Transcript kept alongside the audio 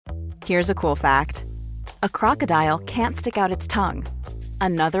Here's a cool fact. A crocodile can't stick out its tongue.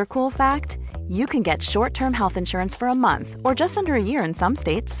 Another cool fact, you can get short-term health insurance for a month or just under a year in some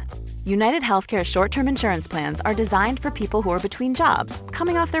states. United Healthcare short-term insurance plans are designed for people who are between jobs,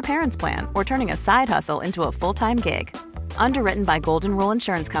 coming off their parents' plan, or turning a side hustle into a full-time gig. Underwritten by Golden Rule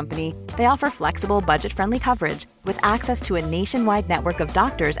Insurance Company, they offer flexible, budget-friendly coverage with access to a nationwide network of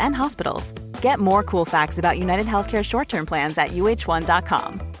doctors and hospitals. Get more cool facts about United Healthcare short-term plans at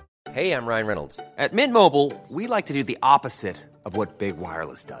uh1.com. Hey, I'm Ryan Reynolds. At Mint Mobile, we like to do the opposite of what Big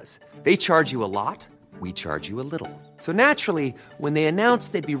Wireless does. They charge you a lot, we charge you a little. So naturally, when they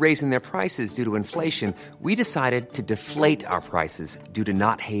announced they'd be raising their prices due to inflation, we decided to deflate our prices due to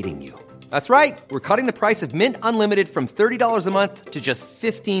not hating you. That's right. We're cutting the price of Mint Unlimited from $30 a month to just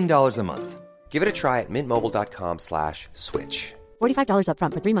 $15 a month. Give it a try at mintmobile.com/switch. $45 up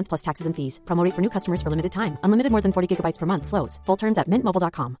front for 3 months plus taxes and fees. Promo rate for new customers for limited time. Unlimited more than 40 gigabytes per month. Slows full terms at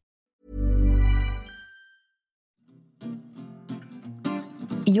mintmobile.com.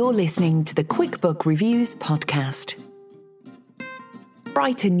 You're listening to the QuickBook Reviews podcast.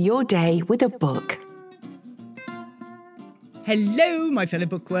 Brighten your day with a book. Hello, my fellow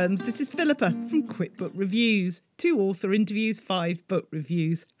bookworms. This is Philippa from QuickBook Reviews. 2 author interviews, 5 book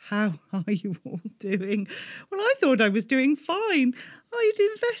reviews. How are you all doing? Well, I thought I was doing fine.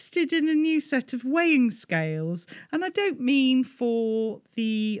 I'd invested in a new set of weighing scales, and I don't mean for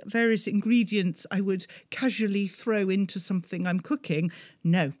the various ingredients I would casually throw into something I'm cooking.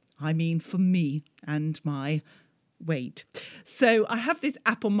 No, I mean for me and my weight. So I have this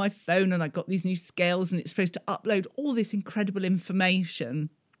app on my phone and I got these new scales and it's supposed to upload all this incredible information.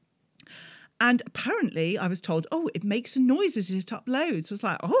 And apparently I was told, it makes a noise as it uploads. I was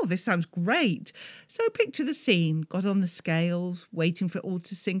like, this sounds great. So picture the scene, got on the scales, waiting for it all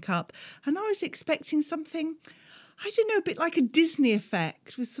to sync up. And I was expecting something, I don't know, a bit like a Disney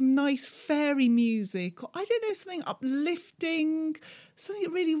effect with some nice fairy music, or I don't know, something uplifting, something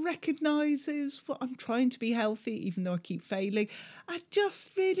that really recognises what I'm trying to be healthy, even though I keep failing. I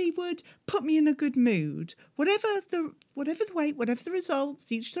just really would put me in a good mood. Whatever the weight, whatever the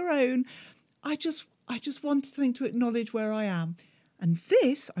results, each their own. I just wanted something to acknowledge where I am. And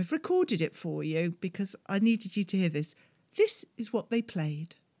this, I've recorded it for you because I needed you to hear this. This is what they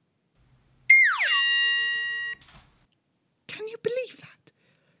played. Can you believe that?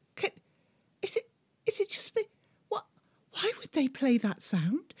 Is it just me? What? Why would they play that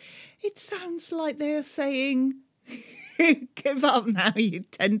sound? It sounds like they're saying, "Give up now, you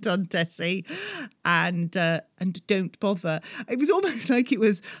 10-ton Tessie, and don't bother." It was almost like it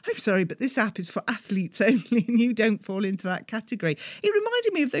was, "I'm sorry, but this app is for athletes only, and you don't fall into that category." It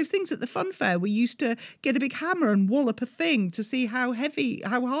reminded me of those things at the fun fair where you used to get a big hammer and wallop a thing to see how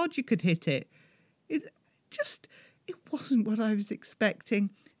hard you could hit it. It wasn't what I was expecting.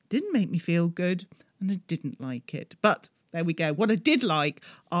 It didn't make me feel good, and I didn't like it. But there we go. What I did like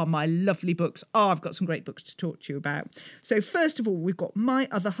are my lovely books. I've got some great books to talk to you about. So first of all, we've got My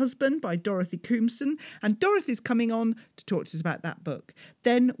Other Husband by Dorothy Comson, and Dorothy's coming on to talk to us about that book.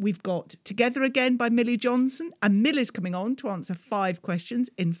 Then we've got Together Again by Millie Johnson, and Millie's coming on to answer 5 questions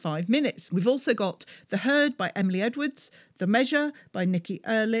in 5 minutes. We've also got The Herd by Emily Edwards, The Measure by Nikki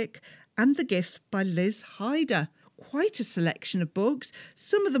Ehrlich, and The Gifts by Liz Hyder. Quite a selection of books.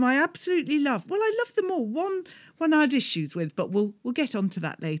 Some of them I absolutely love. Well, I love them all. One I had issues with, but we'll get onto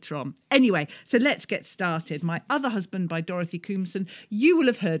that later on. Anyway, so let's get started. My Other Husband by Dorothy Comson. You will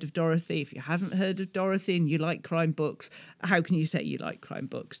have heard of Dorothy. If you haven't heard of Dorothy and you like crime books, how can you say you like crime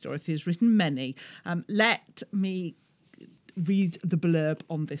books? Dorothy has written many. Let me read the blurb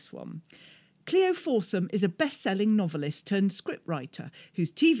on this one. Cleo Forsome is a best-selling novelist turned scriptwriter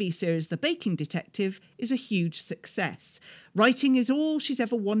whose TV series The Baking Detective is a huge success. Writing is all she's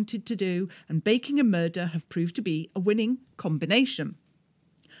ever wanted to do, and baking and murder have proved to be a winning combination.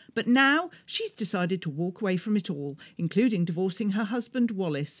 But now she's decided to walk away from it all, including divorcing her husband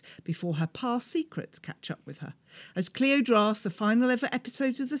Wallace, before her past secrets catch up with her. As Cleo drafts the final ever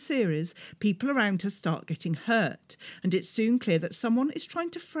episodes of the series, people around her start getting hurt, and it's soon clear that someone is trying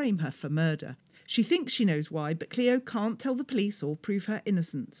to frame her for murder. She thinks she knows why, but Cleo can't tell the police or prove her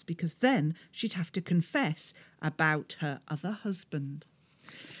innocence, because then she'd have to confess about her other husband.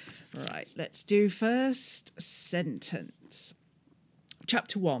 Right, let's do first sentence.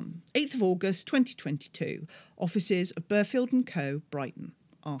 Chapter 1, 8th of August 2022, offices of Burfield & Co, Brighton,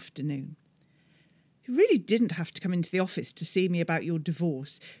 afternoon. You really didn't have to come into the office to see me about your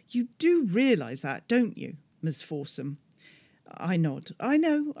divorce. You do realise that, don't you, Ms. Forsome? I nod. I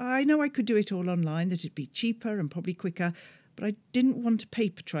know I could do it all online, that it'd be cheaper and probably quicker, but I didn't want a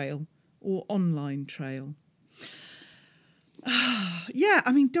paper trail or online trail. Yeah,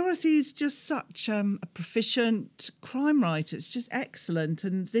 I mean, Dorothy is just such a proficient crime writer. It's just excellent.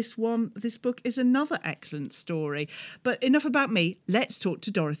 And this book is another excellent story. But enough about me. Let's talk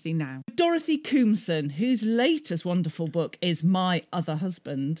to Dorothy now. Dorothy Coomson, whose latest wonderful book is My Other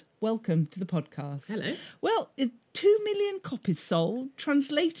Husband. Welcome to the podcast. Hello. Well, 2 million copies sold,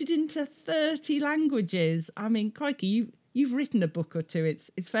 translated into 30 languages. I mean, crikey, You've written a book or two,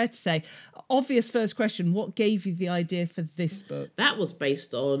 it's fair to say. Obvious first question, what gave you the idea for this book? That was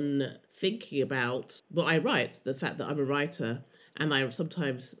based on thinking about what I write, the fact that I'm a writer, and I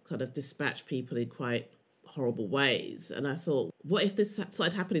sometimes kind of dispatch people in quite horrible ways. And I thought, what if this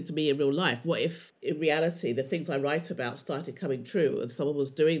started happening to me in real life? What if, in reality, the things I write about started coming true and someone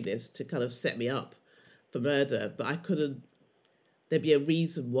was doing this to kind of set me up for murder, but I couldn't, there'd be a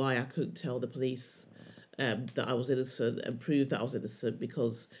reason why I couldn't tell the police that I was innocent and prove that I was innocent,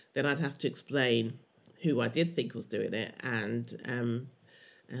 because then I'd have to explain who I did think was doing it and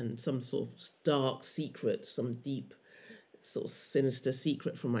some sort of dark secret, some deep sort of sinister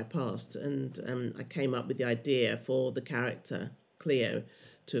secret from my past. And I came up with the idea for the character, Cleo,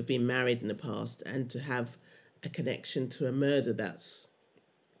 to have been married in the past and to have a connection to a murder that's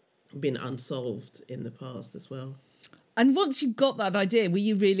been unsolved in the past as well. And once you got that idea, were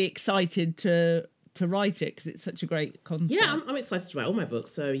you really excited to write it, because it's such a great concept? Yeah, I'm excited to write all my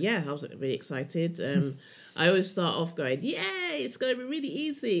books. So yeah, I was really excited. I always start off going, yay, it's going to be really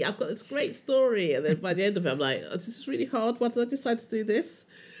easy. I've got this great story. And then by the end of it, I'm like, oh, this is really hard. Why did I decide to do this?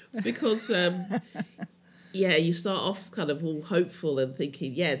 Because, yeah, you start off kind of all hopeful and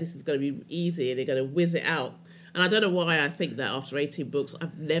thinking, yeah, this is going to be easy and you're going to whiz it out. And I don't know why I think that after 18 books,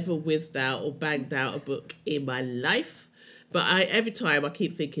 I've never whizzed out or banged out a book in my life. But every time I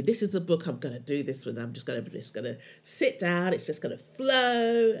keep thinking, this is a book I'm going to do this with. I'm just going to sit down. It's just going to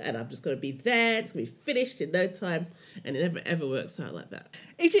flow, and I'm just going to be there. It's going to be finished in no time, and it never ever works out like that.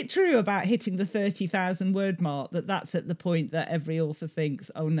 Is it true about hitting the 30,000 word mark that's at the point that every author thinks,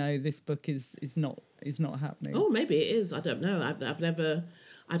 oh no, this book is not happening? Oh, maybe it is. I don't know. I've never.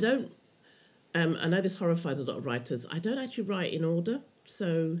 I don't. I know this horrifies a lot of writers. I don't actually write in order,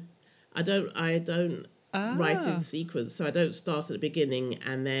 so I don't write in sequence. So I don't start at the beginning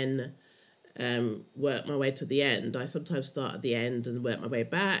and then work my way to the end. I sometimes start at the end and work my way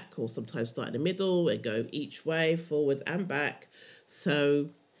back, or sometimes start in the middle and go each way, forward and back.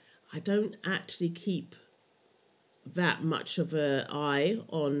 So I don't actually keep that much of an eye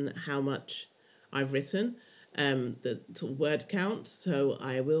on how much I've written, the sort of word count. So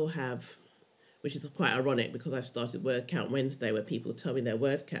I will have, which is quite ironic because I started Word Count Wednesday where people tell me their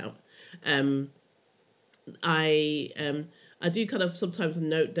word count. I do kind of sometimes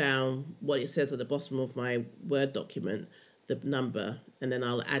note down what it says at the bottom of my Word document, the number, and then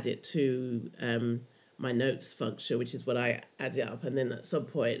I'll add it to my notes function, which is when I add it up. And then at some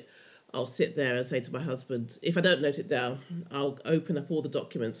point, I'll sit there and say to my husband, if I don't note it down, I'll open up all the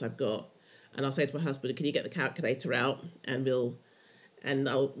documents I've got, and I'll say to my husband, can you get the calculator out? And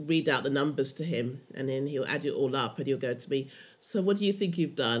I'll read out the numbers to him, and then he'll add it all up, and he'll go to me, so what do you think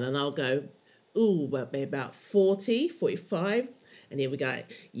you've done? And I'll go, ooh, well, maybe about 40, 45. And here we go,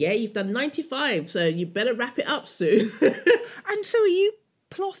 yeah, you've done 95, so you better wrap it up soon. And so are you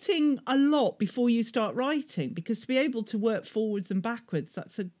plotting a lot before you start writing? Because to be able to work forwards and backwards,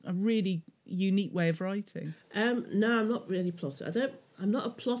 that's a really unique way of writing. No, I'm not really plotter. I'm not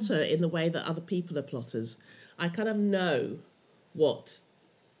a plotter in the way that other people are plotters. I kind of know what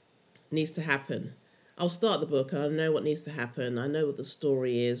needs to happen. I'll start the book and I know what needs to happen. I know what the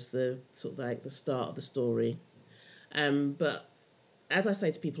story is, the sort of like the start of the story. But as I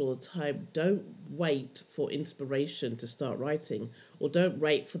say to people all the time, don't wait for inspiration to start writing, or don't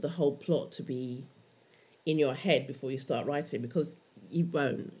wait for the whole plot to be in your head before you start writing, because you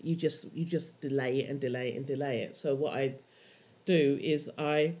won't. You just delay it and delay it and delay it. So what I do is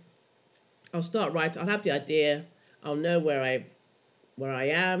I'll start writing. I'll have the idea. I'll know where I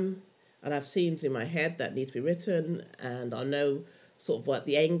am. I'll have scenes in my head that need to be written, and I'll know sort of what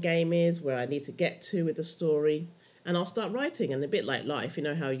the end game is, where I need to get to with the story, and I'll start writing. And a bit like life, you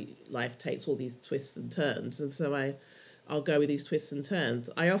know how life takes all these twists and turns, and so I'll go with these twists and turns.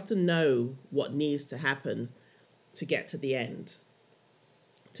 I often know what needs to happen to get to the end,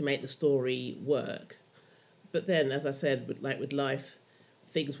 to make the story work. But then, as I said, with life,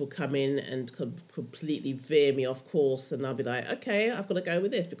 things will come in and completely veer me off course, and I'll be like, okay, I've got to go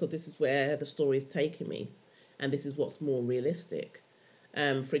with this because this is where the story is taking me, and this is what's more realistic.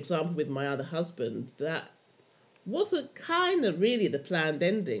 For example, with My Other Husband, that wasn't kind of really the planned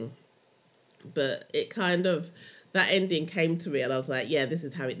ending, but it kind of, that ending came to me and I was like, yeah, this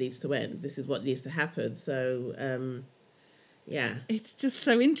is how it needs to end. This is what needs to happen. So, Yeah. It's just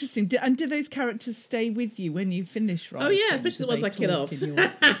so interesting. And do those characters stay with you when you finish writing? Oh, yeah, especially the ones I kill off.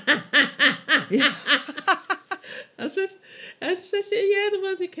 Especially, yeah, the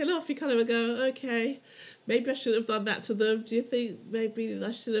ones you kill off, you kind of go, okay, maybe I should have done that to them. Do you think maybe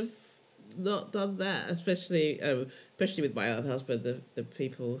I should have not done that? Especially with my other husband, the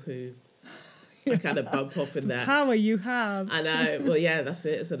people who I kind of bump off in that. Power you have. I know. Well, yeah, that's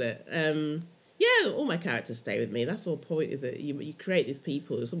it, isn't it? Yeah, all my characters stay with me. That's the whole point, is that you create these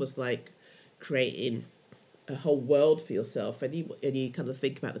people. It's almost like creating a whole world for yourself, and you kind of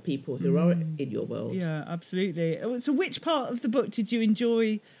think about the people who are in your world. Yeah, absolutely. So which part of the book did you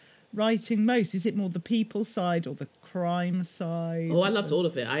enjoy writing most? Is it more the people side or the crime side? Oh, I loved all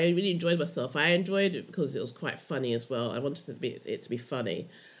of it. I really enjoyed myself. I enjoyed it because it was quite funny as well. I wanted it to be funny,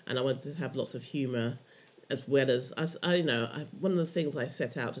 and I wanted to have lots of humour, as well as one of the things I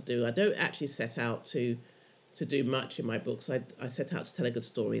set out to do. I don't actually set out to do much in my books. I set out to tell a good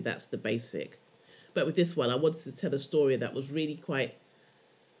story. That's the basic. But with this one, I wanted to tell a story that was really quite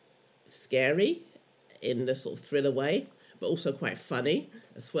scary in the sort of thriller way, but also quite funny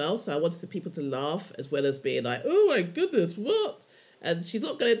as well. So I wanted the people to laugh, as well as being like, oh my goodness, what? And she's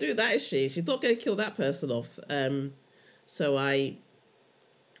not going to do that, is she? She's not going to kill that person off. So I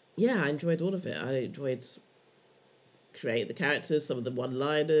enjoyed all of it. I enjoyed creating the characters, some of the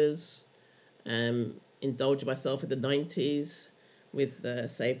one-liners, indulging myself in the 90s with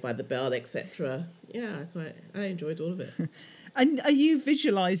Saved by the Bell, etc. Yeah, I enjoyed all of it. And are you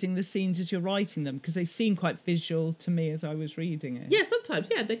visualising the scenes as you're writing them? Because they seem quite visual to me as I was reading it. Yeah, sometimes,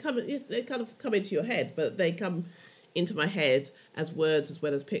 yeah, they kind of come into your head, but they come into my head as words as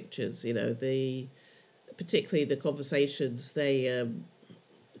well as pictures. Particularly the conversations.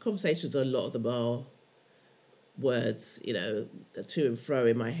 Conversations, a lot of them are words, to and fro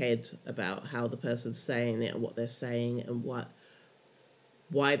in my head about how the person's saying it and what they're saying and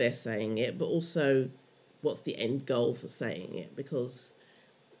why they're saying it, but also what's the end goal for saying it. Because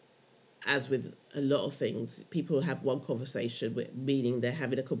as with a lot of things, people have one conversation, meaning they're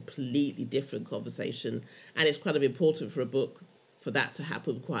having a completely different conversation. And it's kind of important for a book for that to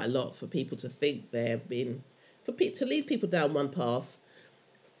happen quite a lot, for people to think to lead people down one path,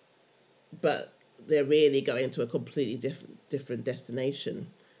 but they're really going to a completely different destination.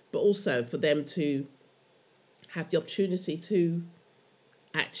 But also for them to have the opportunity to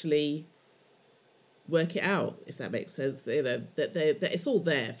actually work it out, if that makes sense. That it's all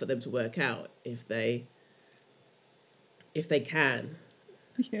there for them to work out if they can.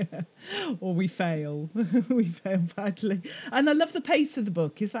 Yeah, or we fail. We fail badly. And I love the pace of the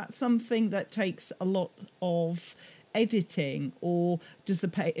book. Is that something that takes a lot of editing, or is the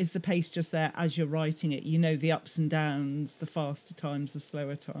pace just there as you're writing it? The ups and downs, the faster times, the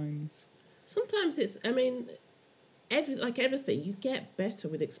slower times. Sometimes it's, like everything, you get better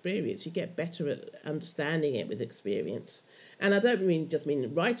with experience. You get better at understanding it with experience. And I don't just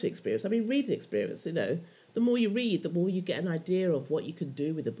mean writing experience. I mean reading experience. The more you read, the more you get an idea of what you can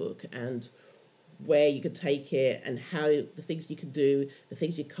do with a book and where you can take it, and how the things you can do, the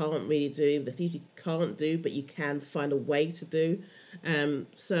things you can't really do, the things you can't do but you can find a way to do.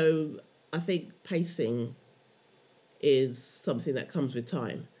 So I think pacing is something that comes with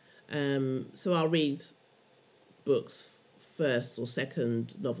time. So I'll read books, first or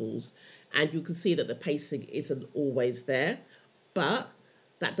second novels, and you can see that the pacing isn't always there, but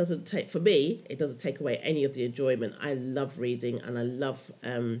that doesn't take away any of the enjoyment. I love reading, and I love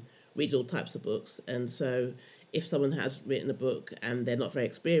reading all types of books. And so if someone has written a book and they're not very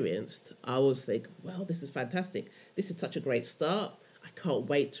experienced, I always think, well, this is fantastic. This is such a great start. I can't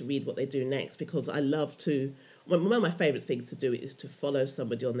wait to read what they do next, because I love to... One of my favourite things to do is to follow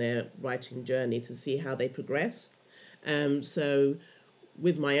somebody on their writing journey to see how they progress. So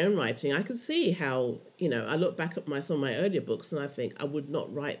with my own writing, I can see how, I look back at some of my earlier books and I think I would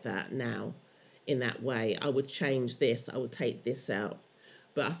not write that now in that way. I would change this. I would take this out.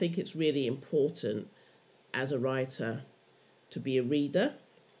 But I think it's really important as a writer to be a reader.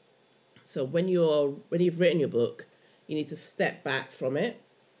 So when you've written your book, you need to step back from it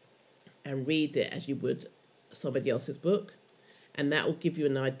and read it as you would somebody else's book, and that will give you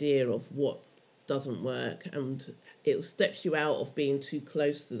an idea of what doesn't work, and it steps you out of being too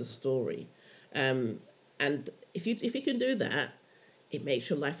close to the story. And if you can do that, it makes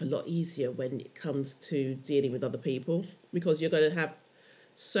your life a lot easier when it comes to dealing with other people, because you're going to have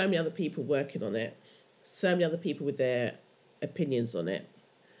so many other people working on it, so many other people with their opinions on it.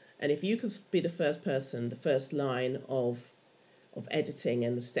 And if you can be the first person, the first line of editing,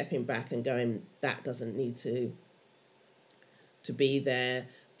 and stepping back and going, that doesn't need to be there,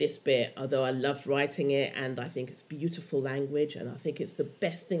 this bit, although I loved writing it and I think it's beautiful language and I think it's the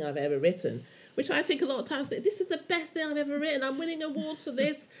best thing I've ever written, which I think a lot of times, this is the best thing I've ever written. I'm winning awards for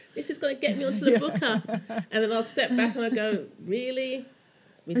this. This is going to get me onto the Booker. And then I'll step back and I go, really?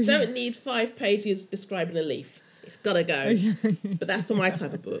 We don't need 5 pages describing a leaf. It's got to go. But that's for my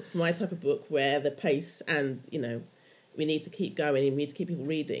type of book. For my type of book where the pace and, we need to keep going and we need to keep people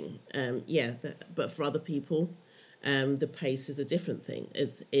reading. But for other people, the pace is a different thing.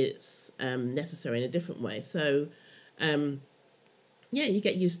 It's necessary in a different way. So,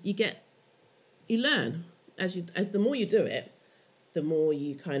 you learn as the more you do it, the more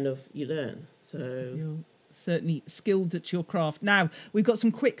you learn. So you're certainly skilled at your craft. Now we've got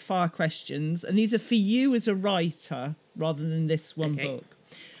some quick fire questions, and these are for you as a writer rather than this one book.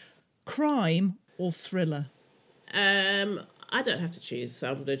 Crime or thriller? I don't have to choose, so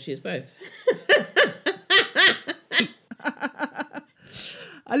I'm going to choose both.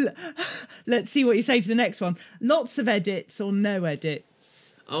 Let's see what you say to the next one. Lots of edits or no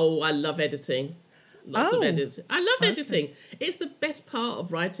edits? Oh, I love editing. Lots of editing. I love editing. It's the best part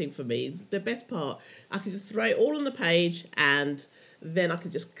of writing for me. The best part. I can just throw it all on the page and then I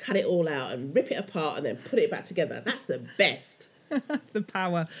can just cut it all out and rip it apart and then put it back together. That's the best. The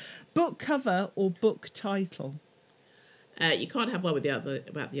power. Book cover or book title? You can't have one without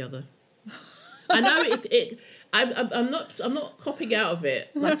the other. I know I'm not copying out of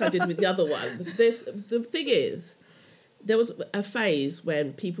it like I did with the other one. The thing is, there was a phase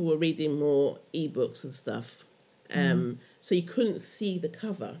when people were reading more ebooks and stuff, so you couldn't see the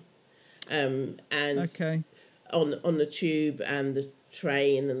cover, and on the tube and the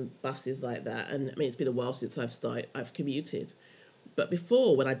train and buses like that. And I mean, it's been a while since I've commuted, but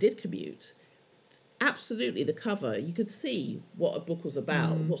before, when I did commute, absolutely the cover, you could see what a book was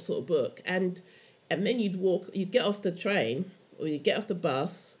about, what sort of book, and then you'd get off the train or you'd get off the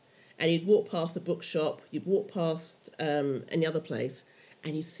bus. And you'd walk past a bookshop, you'd walk past any other place,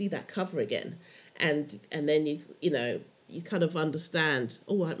 and you see that cover again, and then you kind of understand.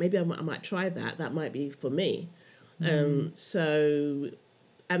 Oh, maybe I might try that. That might be for me. So,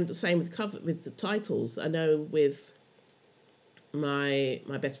 and the same with the titles. I know with my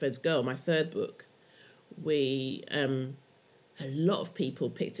best friend's girl, my third book, a lot of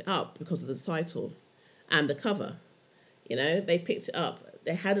people picked it up because of the title and the cover. They picked it up.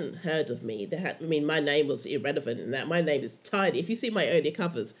 They hadn't heard of me. My name was irrelevant in that. My name is tiny. If you see my early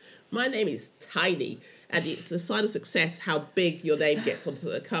covers, my name is tiny. And it's a sign of success how big your name gets onto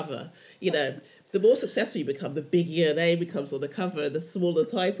the cover. The more successful you become, the bigger your name becomes on the cover and the smaller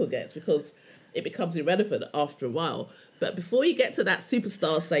the title gets because it becomes irrelevant after a while. But before you get to that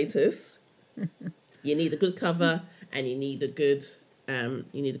superstar status, you need a good cover and you need a good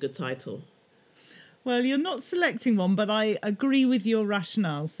title. Well, you're not selecting one, but I agree with your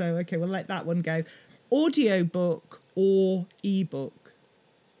rationale. So, okay, we'll let that one go. Audiobook or ebook?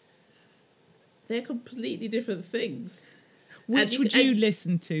 They're completely different things. Which would you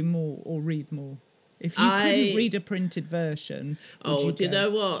listen to more or read more? If you couldn't read a printed version, do you know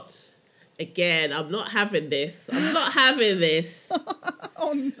what? Again, I'm not having this. Oh,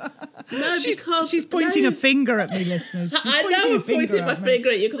 no. No, because she's pointing a finger at me, listeners. I know I'm pointing my finger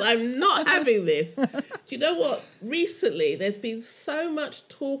at you because I'm not having this. Do you know what? Recently, there's been so much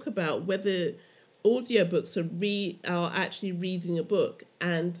talk about whether audiobooks are actually reading a book,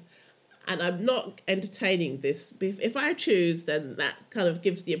 and I'm not entertaining this. If I choose, then that kind of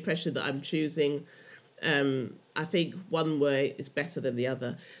gives the impression that I'm choosing. I think one way is better than the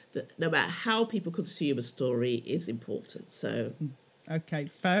other. No matter how people consume a story is important. So, okay,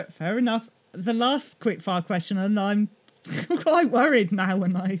 fair enough. The last quickfire question, and I'm quite worried now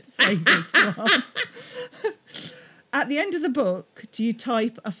when I say this one. At the end of the book, do you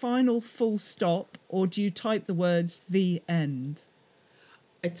type a final full stop or do you type the words "the end"?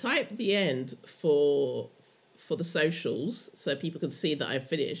 I type the end for the socials so people can see that I've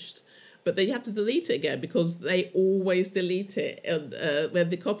finished. But then you have to delete it again because they always delete it when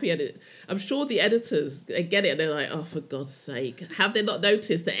the copy edit. I'm sure the editors get it and they're like, oh, for God's sake. Have they not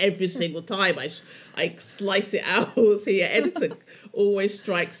noticed that every single time I slice it out? So your editor always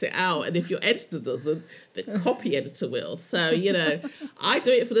strikes it out. And if your editor doesn't, the copy editor will. So, I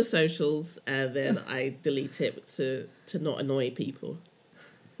do it for the socials and then I delete it to not annoy people.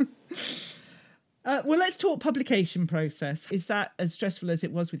 Well, let's talk publication process. Is that as stressful as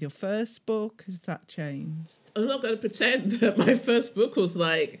it was with your first book? Has that changed? I'm not going to pretend that my first book was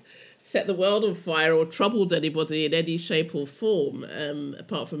like set the world on fire or troubled anybody in any shape or form,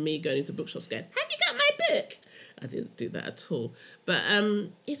 apart from me going into bookshops going, have you got my book? I didn't do that at all. But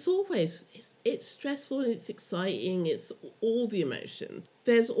it's always, it's stressful and it's exciting. It's all the emotion.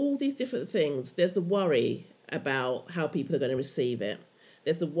 There's all these different things. There's the worry about how people are going to receive it.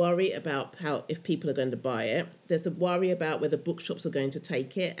 There's the worry about how if people are going to buy it. There's the worry about whether bookshops are going to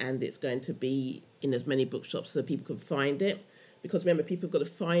take it and it's going to be in as many bookshops so people can find it. Because remember, people have got to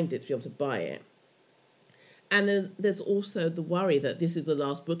find it to be able to buy it. And then there's also the worry that this is the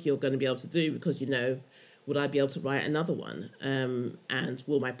last book you're going to be able to do because, would I be able to write another one? And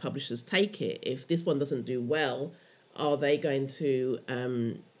will my publishers take it? If this one doesn't do well, are they going to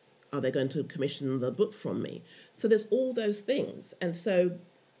commission the book from me? So there's all those things. And so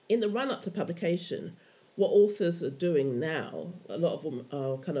in the run-up to publication, what authors are doing now, a lot of them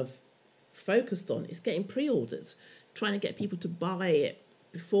are kind of focused on, is getting pre-orders, trying to get people to buy it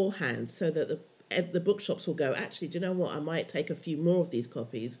beforehand so that the bookshops will go, actually, do you know what? I might take a few more of these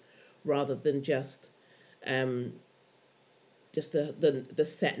copies rather than just the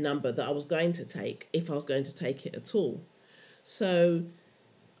set number that I was going to take, if I was going to take it at all. So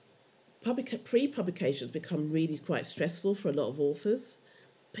pre-publications become really quite stressful for a lot of authors.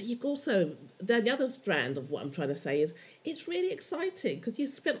 But you also, the other strand of what I'm trying to say is it's really exciting because you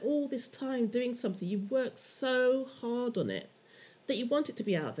spent all this time doing something. You worked so hard on it that you want it to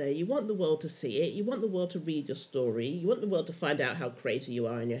be out there. You want the world to see it. You want the world to read your story. You want the world to find out how crazy you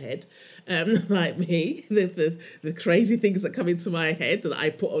are in your head, like me, the crazy things that come into my head that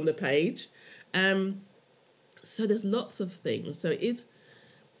I put on the page. So there's lots of things. So it's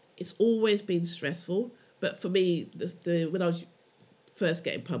always been stressful. But for me, when I was first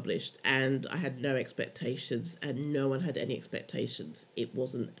getting published and I had no expectations and no one had any expectations, it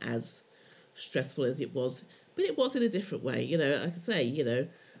wasn't as stressful as it was. But it was in a different way, like I say,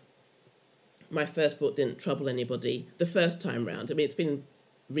 my first book didn't trouble anybody the first time round. I mean, it's been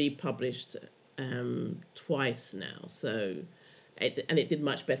republished twice now, it did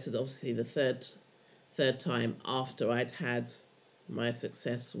much better, obviously, the third time after I'd had my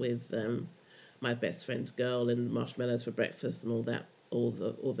success with My Best Friend's Girl and Marshmallows for Breakfast and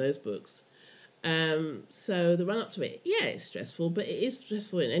all those books. So the run up to it, yeah, it's stressful, but it is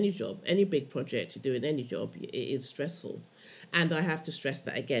stressful in any job, any big project you do in any job, it is stressful. And I have to stress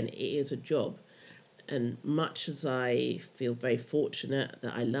that again, it is a job. And much as I feel very fortunate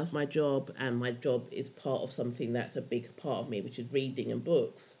that I love my job and my job is part of something that's a big part of me, which is reading and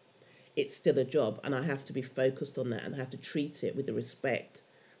books, it's still a job and I have to be focused on that and I have to treat it with the respect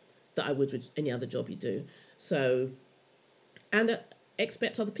that I would with any other job you do. So, and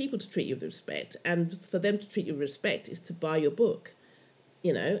expect other people to treat you with respect, and for them to treat you with respect is to buy your book,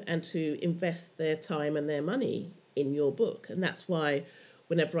 and to invest their time and their money in your book. And that's why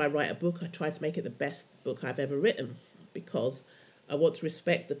whenever I write a book, I try to make it the best book I've ever written, because I want to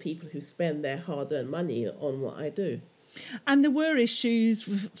respect the people who spend their hard-earned money on what I do. And there were issues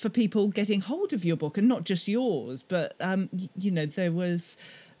for people getting hold of your book, and not just yours, but there was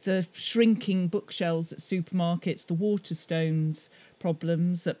the shrinking bookshelves at supermarkets, the Waterstones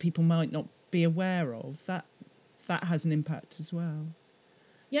problems that people might not be aware of. That has an impact as well.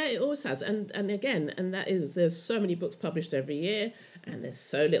 Yeah, it always has. And that is, there's so many books published every year and there's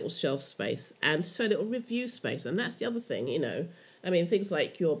so little shelf space and so little review space. And that's the other thing, I mean, things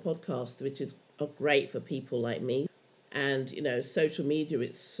like your podcast, which are great for people like me. And, social media,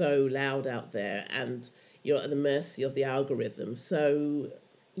 it's so loud out there and you're at the mercy of the algorithm. So,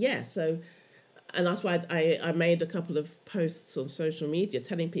 yeah, and that's why I made a couple of posts on social media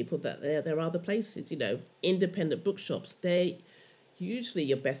telling people that there are other places, independent bookshops. They're usually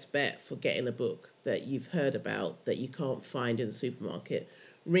your best bet for getting a book that you've heard about that you can't find in the supermarket.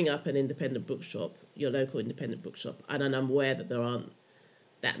 Ring up an independent bookshop, your local independent bookshop. And I'm aware that there aren't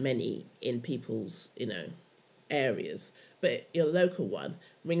that many in people's, areas. But your local one,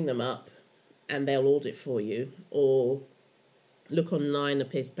 ring them up and they'll order it for you. Or look online at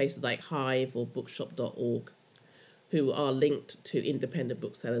places like Hive or bookshop.org, who are linked to independent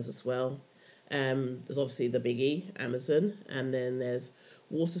booksellers as well. There's obviously the biggie, Amazon, and then there's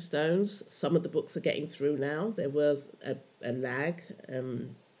Waterstones. Some of the books are getting through now. There was a lag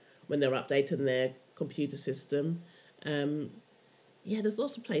when they're updating their computer system. There's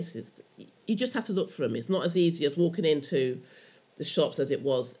lots of places. You just have to look for them. It's not as easy as walking into the shops as it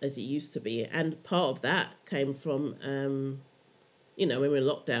used to be. And part of that came from when we're in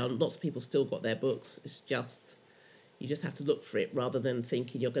lockdown, lots of people still got their books. It's just, you just have to look for it rather than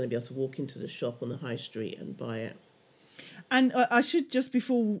thinking you're going to be able to walk into the shop on the high street and buy it. And I should, just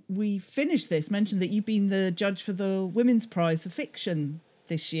before we finish this, mention that you've been the judge for the Women's Prize for Fiction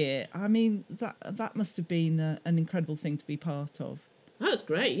this year. I mean, that must have been an incredible thing to be part of. Oh, that's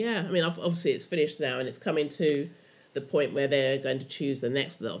great, yeah. I mean, obviously it's finished now and it's coming to the point where they're going to choose the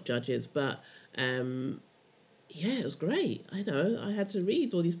next lot of judges. But, yeah, it was great. I know, I had to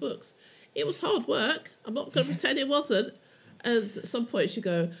read all these books. It was hard work. I'm not going to pretend it wasn't. And at some point you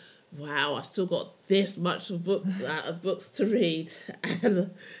go, wow, I've still got this much of books to read.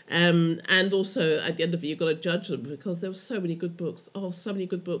 And also, at the end of it, you've got to judge them because there were so many good books. Oh, so many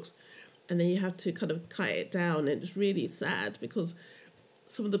good books. And then you have to kind of cut it down. And it's really sad because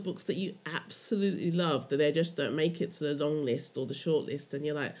some of the books that you absolutely loved, that they just don't make it to the long list or the short list. And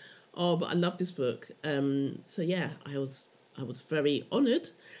you're like, oh, but I love this book. So, yeah, I was very honoured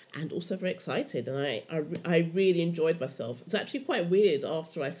and also very excited. And I really enjoyed myself. It's actually quite weird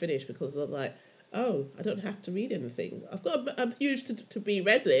after I finished because I'm like, oh, I don't have to read anything. I've got a huge to be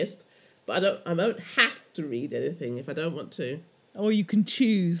read list, but I don't have to read anything if I don't want to. Or you can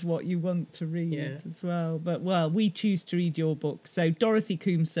choose what you want to read as well. But, we choose to read your book. So Dorothy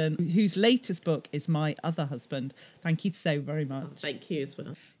Coomson, whose latest book is My Other Husband. Thank you so very much. Oh, thank you as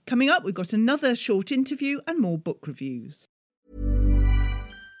well. Coming up, we've got another short interview and more book reviews.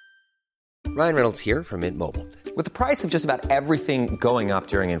 Ryan Reynolds here from Mint Mobile. With the price of just about everything going up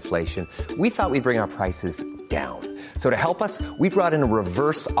during inflation, we thought we'd bring our prices down. So to help us, we brought in a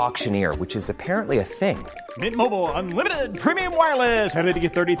reverse auctioneer, which is apparently a thing. Mint Mobile Unlimited Premium Wireless. How to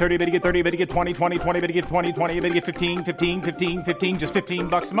get 30, 30, bit to get 30, bit to get 20, 20, 20, bit to get 20, 20, bit to get 15, 15, 15, 15, just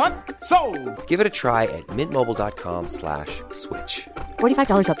 $15 a month? Sold! Give it a try at mintmobile.com/switch.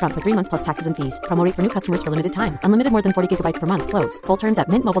 $45 up front for 3 months plus taxes and fees. Promo rate for new customers for limited time. Unlimited more than 40 gigabytes per month. Slows full terms at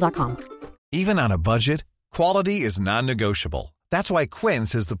mintmobile.com. Even on a budget, quality is non-negotiable. That's why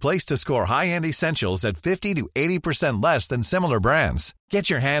Quince is the place to score high-end essentials at 50 to 80% less than similar brands. Get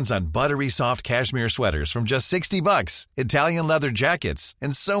your hands on buttery soft cashmere sweaters from just $60, Italian leather jackets,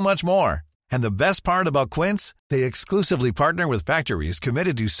 and so much more. And the best part about Quince, they exclusively partner with factories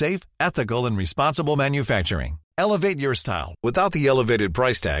committed to safe, ethical, and responsible manufacturing. Elevate your style without the elevated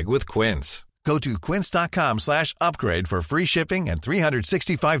price tag with Quince. Go to quince.com/upgrade for free shipping and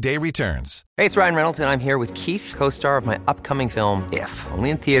 365-day returns. Hey, it's Ryan Reynolds, and I'm here with Keith, co-star of my upcoming film, If,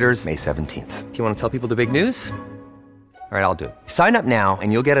 only in theaters May 17th. Do you want to tell people the big news? All right, I'll do it. Sign up now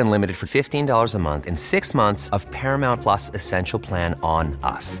and you'll get unlimited for $15 a month and 6 months of Paramount Plus Essential Plan on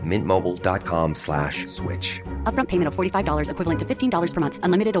us. mintmobile.com/switch. Upfront payment of $45 equivalent to $15 per month.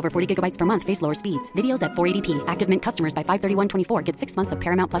 Unlimited over 40 gigabytes per month. Face lower speeds. Videos at 480p. Active Mint customers by 531.24 get 6 months of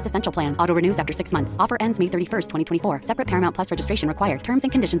Paramount Plus Essential Plan. Auto renews after 6 months. Offer ends May 31st, 2024. Separate Paramount Plus registration required. Terms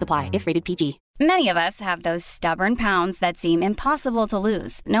and conditions apply if rated PG. Many of us have those stubborn pounds that seem impossible to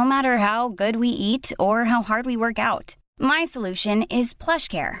lose, no matter how good we eat or how hard we work out. My solution is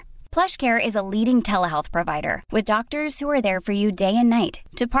PlushCare. PlushCare is a leading telehealth provider with doctors who are there for you day and night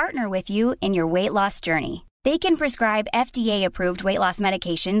to partner with you in your weight loss journey. They can prescribe FDA-approved weight loss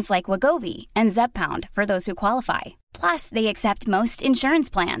medications like Wegovy and Zepbound for those who qualify. Plus, they accept most insurance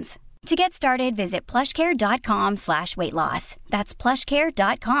plans. To get started, visit plushcare.com/weightloss. That's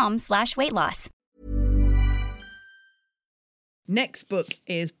plushcare.com/weightloss. Next book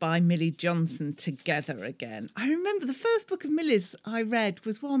is by Millie Johnson, Together Again. I remember the first book of Millie's I read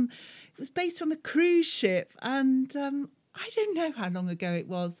was one, it was based on a cruise ship, and I don't know how long ago it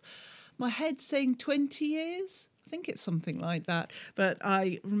was. My head's saying 20 years. I think it's something like that. But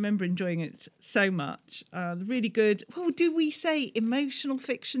I remember enjoying it so much. Really good. Well, do we say emotional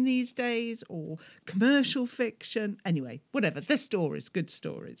fiction these days or commercial fiction? Anyway, whatever. They're stories, good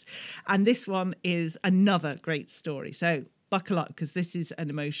stories. And this one is another great story. So buckle up because this is an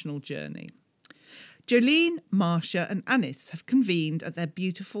emotional journey. Jolene, Marcia and Anis have convened at their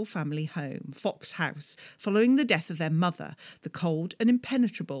beautiful family home, Fox House, following the death of their mother, the cold and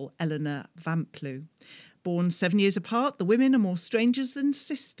impenetrable Eleanor Vamplew. Born 7 years apart, the women are more strangers than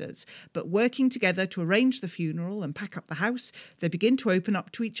sisters, but working together to arrange the funeral and pack up the house, they begin to open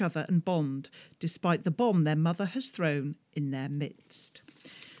up to each other and bond, despite the bomb their mother has thrown in their midst.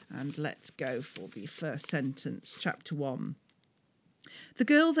 And let's go for the first sentence, chapter 1. The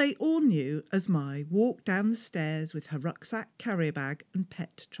girl they all knew as Mai walked down the stairs with her rucksack, carrier bag and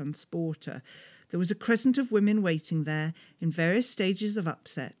pet transporter. There was a crescent of women waiting there in various stages of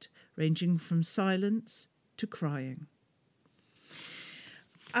upset, ranging from silence to crying.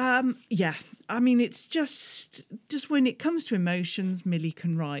 It's just when it comes to emotions, Millie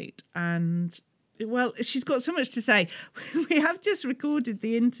can write. And well, she's got so much to say. We have just recorded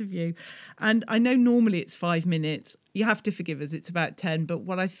the interview, and I know normally it's 5 minutes. You have to forgive us, it's about 10, but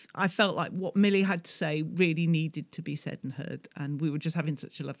what I felt like what Millie had to say really needed to be said and heard, and we were just having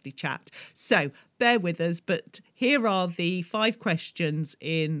such a lovely chat. So bear with us, but here are the 5 questions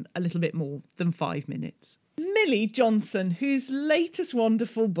in a little bit more than 5 minutes. Millie Johnson, whose latest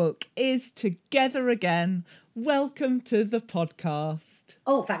wonderful book is Together Again. Welcome to the podcast.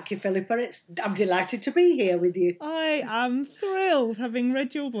 Oh, thank you, Philippa. I'm delighted to be here with you. I am thrilled, having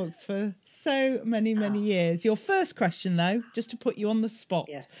read your books for so many years. Your first question, though, just to put you on the spot.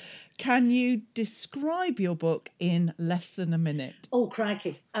 Yes. Can you describe your book in less than a minute? Oh,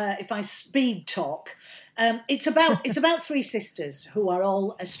 crikey. If I speed talk, it's about three sisters who are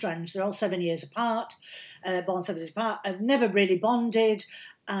all estranged. They're all 7 years apart, born 7 years apart, have never really bonded,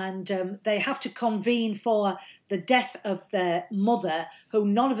 and they have to convene for the death of their mother, who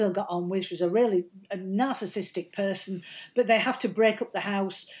none of them got on with, was a narcissistic person, but they have to break up the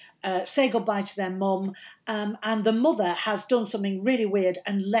house, say goodbye to their mum, and the mother has done something really weird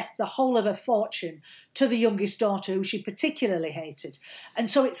and left the whole of her fortune to the youngest daughter, who she particularly hated. And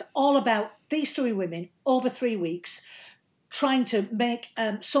so it's all about these three women over 3 weeks trying to make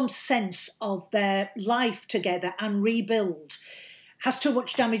some sense of their life together and rebuild. Has too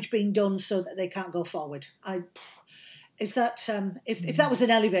much damage been done so that they can't go forward. If that was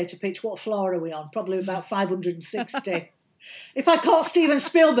an elevator pitch, what floor are we on? Probably about 560. If I caught Steven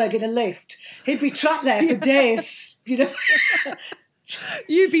Spielberg in a lift, he'd be trapped there for days, you know.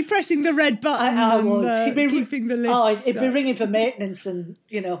 You'd be pressing the red button. I would. He'd be keeping the lift. Oh, he'd be ringing for maintenance and,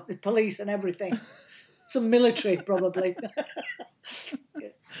 you know, the police and everything. Some military, probably.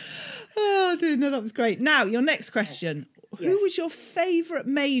 Oh, dear, no, that was great. Now, your next question. Yes. Who was your favourite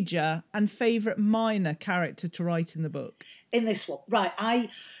major and favourite minor character to write in the book? In this one, right.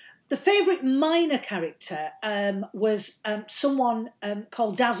 The favourite minor character was someone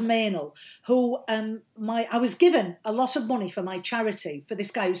called Daz Maynell, who I was given a lot of money for my charity for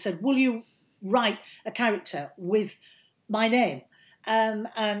this guy who said, will you write a character with my name? And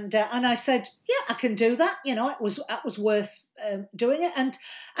I said, yeah, I can do that. You know, that was worth doing it. And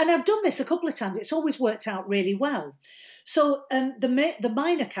I've done this a couple of times. It's always worked out really well. So the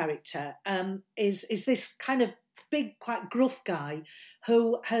minor character is this kind of big, quite gruff guy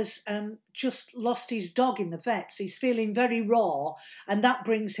who has just lost his dog in the vets. He's feeling very raw, and that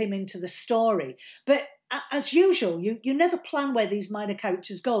brings him into the story. But as usual, you never plan where these minor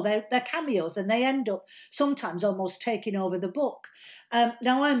characters go. They're cameos, and they end up sometimes almost taking over the book.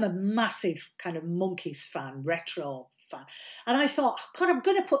 Now, I'm a massive kind of Monkees fan, retro fan, and I thought, God, I'm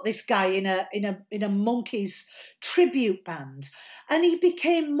going to put this guy in a Monkees tribute band, and he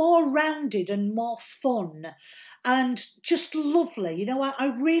became more rounded and more fun, and just lovely. You know,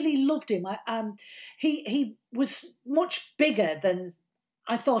 I really loved him. He was much bigger than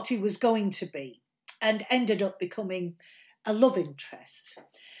I thought he was going to be, and ended up becoming a love interest.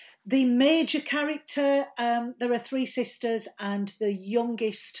 The major character, there are three sisters, and the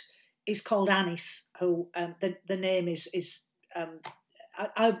youngest is called Anis, who the name is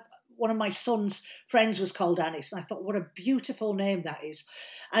one of my son's friends was called Anis, and I thought, what a beautiful name that is.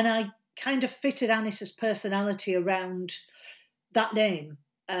 And I kind of fitted Anis's personality around that name.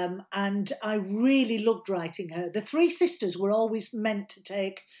 And I really loved writing her. The three sisters were always meant to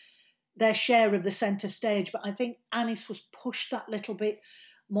take their share of the centre stage, but I think Anis was pushed that little bit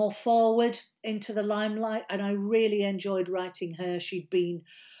more forward into the limelight, and I really enjoyed writing her. She'd been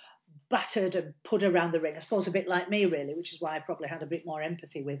battered and put around the ring, I suppose a bit like me really, which is why I probably had a bit more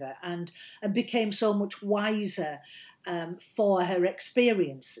empathy with her, and became so much wiser for her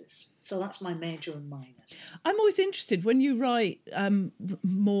experiences. So that's my major and minors. I'm always interested, when you write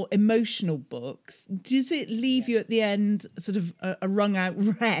more emotional books, does it leave you at the end sort of a wrung out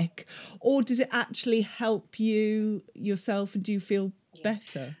wreck, or does it actually help you yourself, and do you feel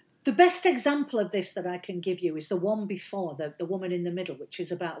better? The best example of this that I can give you is the one before, the woman in the middle, which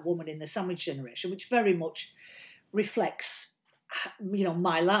is about a woman in the sandwich generation, which very much reflects, you know,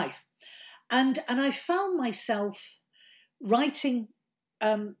 my life. And I found myself writing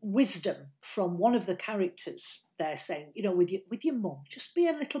wisdom from one of the characters there, saying, you know, with your mum, just be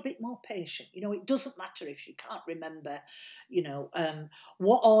a little bit more patient. You know, it doesn't matter if she can't remember, you know,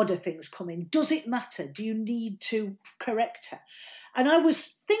 what order things come in. Does it matter? Do you need to correct her? And I was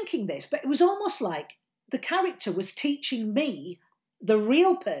thinking this, but it was almost like the character was teaching me, the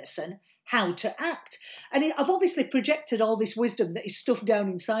real person, how to act. And I've obviously projected all this wisdom that is stuffed down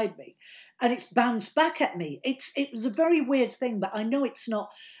inside me, and it's bounced back at me. It was a very weird thing, but I know it's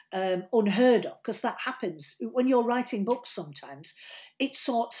not unheard of, because that happens. When you're writing books sometimes, it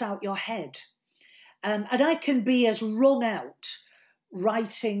sorts out your head. And I can be as wrung out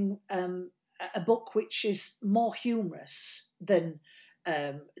writing a book which is more humorous than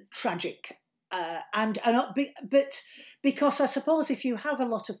tragic, but because I suppose if you have a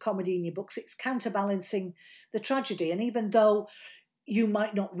lot of comedy in your books, it's counterbalancing the tragedy. And even though you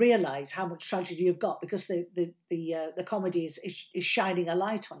might not realise how much tragedy you've got because the comedy is shining a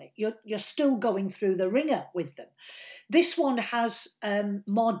light on it. You're still going through the ringer with them. This one has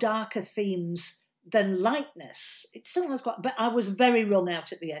more darker themes than lightness. It still has quite, but I was very wrung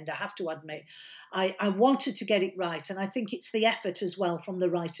out at the end, I have to admit. I wanted to get it right, and I think it's the effort as well from the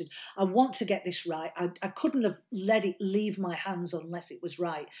writers. I want to get this right. I couldn't have let it leave my hands unless it was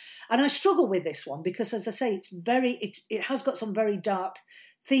right. And I struggle with this one because, as I say, it has got some very dark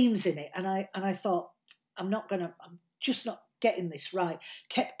themes in it, and I thought, I'm just not getting this right.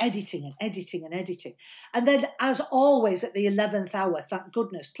 Kept editing and editing and editing. And then, as always, at the 11th hour, thank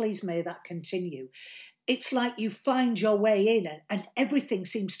goodness, please may that continue, it's like you find your way in and everything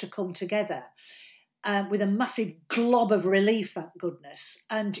seems to come together with a massive glob of relief, thank goodness.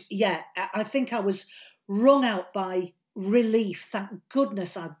 And yeah, I think I was wrung out by relief. Thank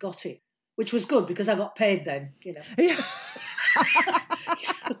goodness I've got it, which was good because I got paid then, you know. Yeah.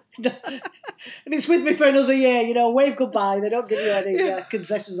 If it's with me for another year, you know, wave goodbye. They don't give you any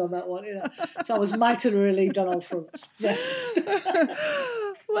concessions on that one, you know. So I was mightily relieved on all fronts. Yes.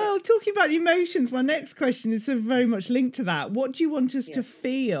 Well, talking about emotions, my next question is very much linked to that. What do you want us to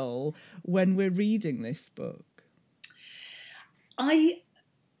feel when we're reading this book? I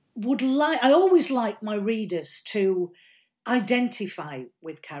always like my readers to identify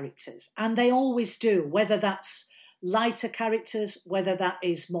with characters, and they always do, whether that's lighter characters, whether that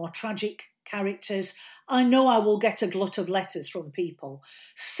is more tragic characters. I know I will get a glut of letters from people,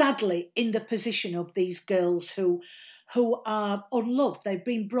 sadly, in the position of these girls who are unloved. They've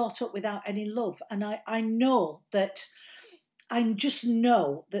been brought up without any love. And I just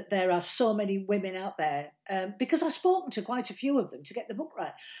know that there are so many women out there, because I've spoken to quite a few of them to get the book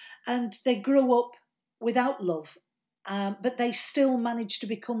right, and they grew up without love. But they still manage to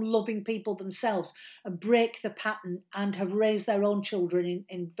become loving people themselves and break the pattern and have raised their own children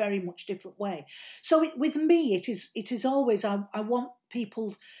in very much different way. So with me, it is always, I want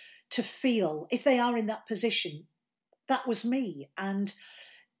people to feel, if they are in that position, that was me. And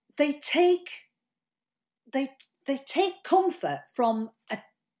they take comfort from a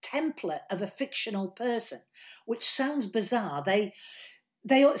template of a fictional person, which sounds bizarre.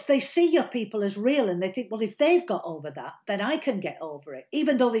 They see your people as real, and they think, well, if they've got over that, then I can get over it,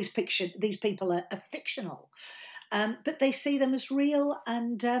 even though these people are fictional. But they see them as real,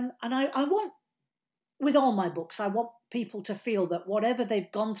 and I want, with all my books, I want people to feel that whatever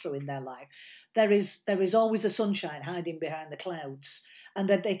they've gone through in their life, there is always a sunshine hiding behind the clouds, and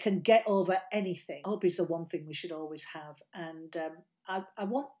that they can get over anything. Hope is the one thing we should always have, and I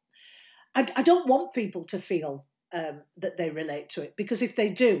don't want people to feel that they relate to it, because if they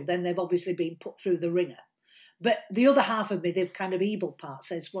do, then they've obviously been put through the ringer. But the other half of me, the kind of evil part,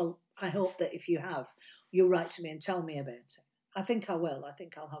 says, well, I hope that if you have, you'll write to me and tell me about it. I think I will. I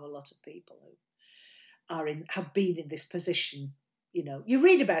think I'll have a lot of people who have been in this position. You know, you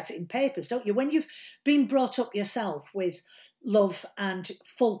read about it in papers, don't you? When you've been brought up yourself with love and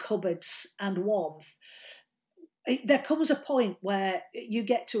full cupboards and warmth, there comes a point where you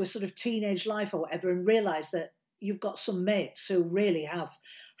get to a sort of teenage life or whatever and realise that you've got some mates who really have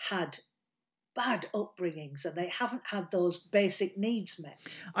had bad upbringings and they haven't had those basic needs met.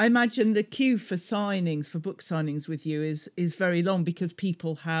 I imagine the queue for book signings with you is very long, because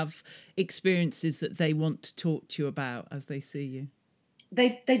people have experiences that they want to talk to you about as they see you.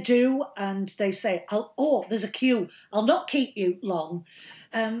 They do, and they say, there's a queue, I'll not keep you long.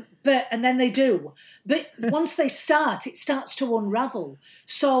 And then they do. But once they start, it starts to unravel.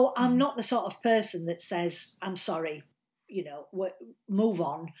 So I'm not the sort of person that says, I'm sorry, you know, move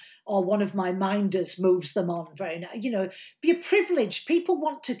on, or one of my minders moves them on. You're privileged. People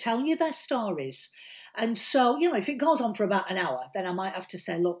want to tell you their stories. And so, you know, if it goes on for about an hour, then I might have to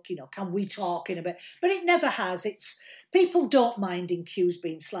say, look, you know, can we talk in a bit? But it never has. People don't mind in queues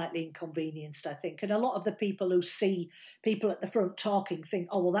being slightly inconvenienced, I think. And a lot of the people who see people at the front talking think,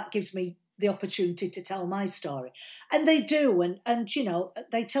 oh, well, that gives me the opportunity to tell my story. And they do. And you know,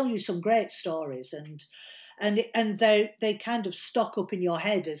 they tell you some great stories, and they kind of stock up in your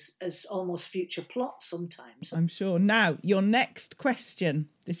head as almost future plots sometimes. I'm sure. Now, your next question.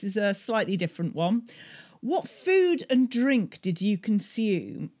 This is a slightly different one. What food and drink did you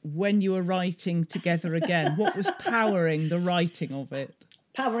consume when you were writing Together Again? What was powering the writing of it?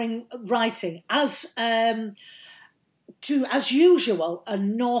 Powering writing as do, as usual,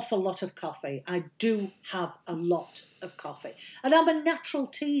 an awful lot of coffee. I do have a lot of coffee. And I'm a natural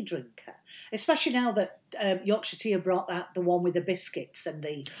tea drinker, especially now that Yorkshire Tea have brought out the one with the biscuits and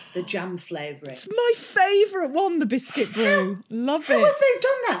the jam flavouring. It's my favourite one, the biscuit brew. Love it. How have they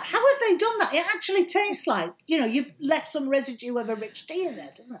done that? How have they done that? It actually tastes like, you've left some residue of a rich tea in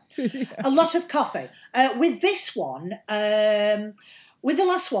there, doesn't it? Yeah. A lot of coffee. With this one... with the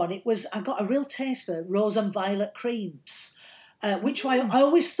last one, I got a real taste for rose and violet creams, which I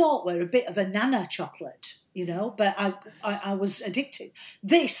always thought were a bit of a nana chocolate, but I was addicted.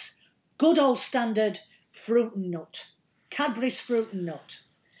 This, good old standard fruit and nut, Cadbury's fruit and nut.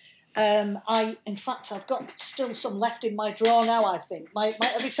 In fact, I've got still some left in my drawer now, I think.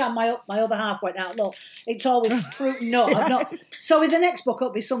 Every time my other half went out, look, it's always fruit and nut. I've not. So with the next book,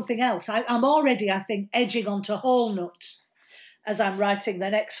 it'll be something else. I'm already, I think, edging onto whole nut as I'm writing the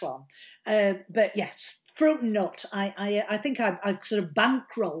next one. But yes, fruit and nut. I think I sort of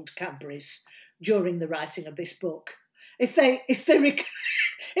bankrolled Cadbury's during the writing of this book. If they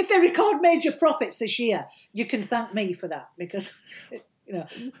record major profits this year, you can thank me for that, because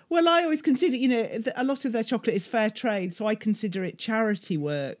Well, I always consider, a lot of their chocolate is fair trade, so I consider it charity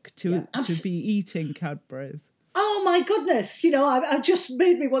work to be eating Cadbury's. Oh my goodness! I've just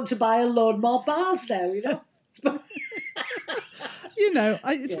made me want to buy a load more bars now.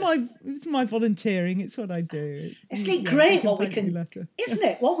 It's my volunteering. It's what I do. Isn't it great what we can? Isn't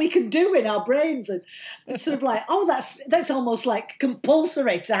it what we can do in our brains, and sort of like, that's almost like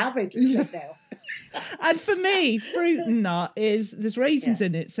compulsory to have it, isn't it now? And for me, fruit and nut there's raisins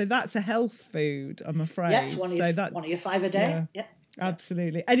in it, so that's a health food, I'm afraid. Yes, one of your 5 a day. Yeah,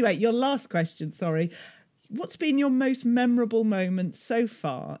 absolutely. Anyway, your last question. Sorry, what's been your most memorable moment so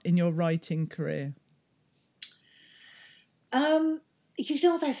far in your writing career?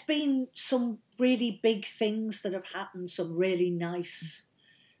 There's been some really big things that have happened, some really nice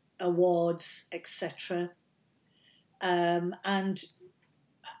awards, etc. And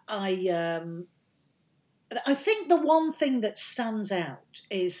I think the one thing that stands out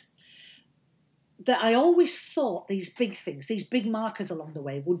is that I always thought these big things, these big markers along the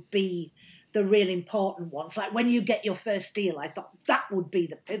way, would be the real important ones. Like when you get your first deal, I thought that would be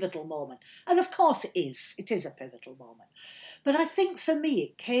the pivotal moment. And of course it is. It is a pivotal moment. But I think for me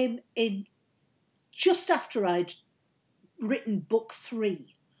it came in just after I'd written book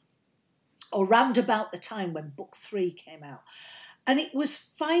 3, or round about the time when book 3 came out. And it was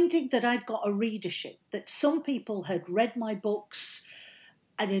finding that I'd got a readership, that some people had read my books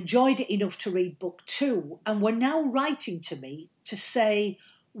and enjoyed it enough to read book 2 and were now writing to me to say,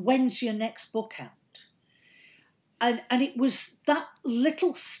 when's your next book out? And it was that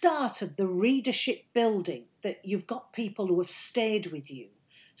little start of the readership building that you've got people who have stayed with you.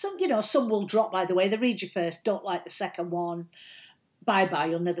 Some will drop by the way. They read you first, don't like the second one. Bye-bye,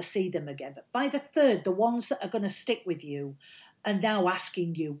 you'll never see them again. But by the third, the ones that are going to stick with you are now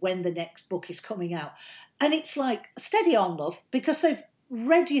asking you when the next book is coming out. And it's like, steady on, love, because they've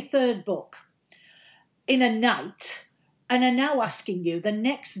read your third book in a night and are now asking you the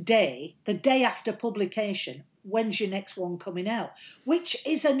next day, the day after publication, when's your next one coming out? Which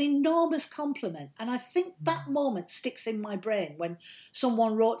is an enormous compliment. And I think that moment sticks in my brain when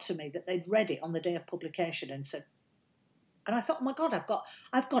someone wrote to me that they'd read it on the day of publication and said, and I thought, oh my God,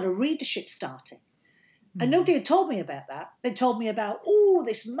 I've got a readership starting. And nobody had told me about that. They told me about,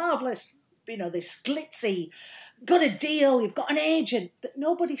 this marvellous, this glitzy, got a deal, you've got an agent. But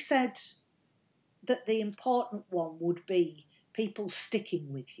nobody said that the important one would be people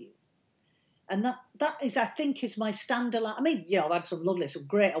sticking with you. And that is, I think, is my standalone. I mean, I've had some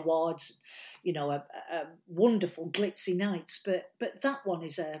great awards, wonderful glitzy nights, but that one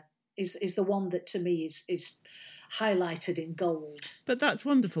is the one that to me is highlighted in gold. But that's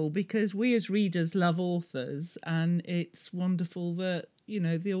wonderful, because we as readers love authors, and it's wonderful that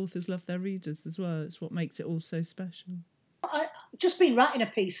the authors love their readers as well. It's what makes it all so special. I've just been writing a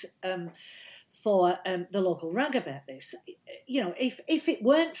piece for the local rag about this. If it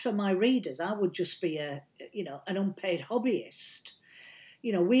weren't for my readers, I would just be an unpaid hobbyist.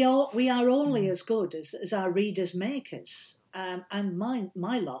 We are only as good as our readers make us. And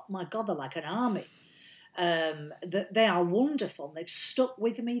my lot, my God, they're like an army. They are wonderful. They've stuck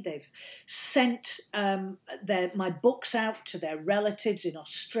with me. They've sent my books out to their relatives in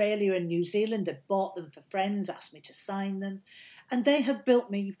Australia and New Zealand. They've bought them for friends, asked me to sign them, and they have built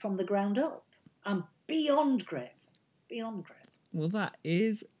me from the ground up. I'm beyond grateful. Well, that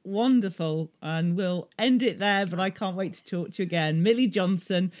is wonderful, and we'll end it there, but I can't wait to talk to you again. Millie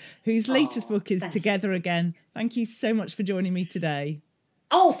Johnson, whose latest book is Together Again. Thank you so much for joining me today.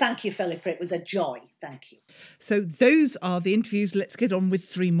 Oh, thank you, Philippa. It was a joy. Thank you. So those are the interviews. Let's get on with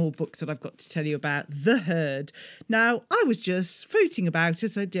 3 more books that I've got to tell you about. The Herd. Now, I was just fruiting about,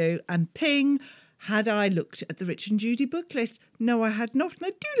 as I do, and ping, had I looked at the Rich and Judy book list? No, I had not. And I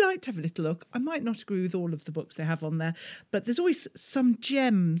do like to have a little look. I might not agree with all of the books they have on there, but there's always some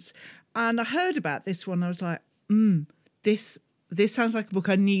gems. And I heard about this one. I was like, this sounds like a book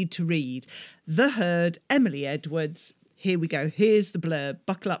I need to read. The Herd, Emily Edwards. Here we go. Here's the blurb.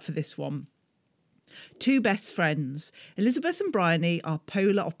 Buckle up for this one. 2 best friends. Elizabeth and Bryony are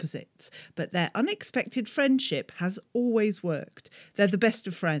polar opposites, but their unexpected friendship has always worked. They're the best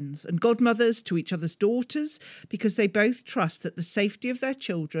of friends and godmothers to each other's daughters because they both trust that the safety of their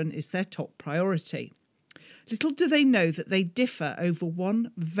children is their top priority. Little do they know that they differ over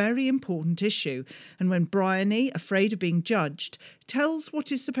one very important issue, and when Bryony, afraid of being judged, tells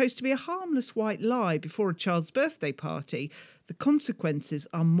what is supposed to be a harmless white lie before a child's birthday party, the consequences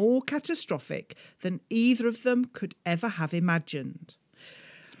are more catastrophic than either of them could ever have imagined.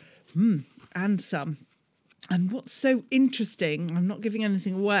 And some. And what's so interesting, I'm not giving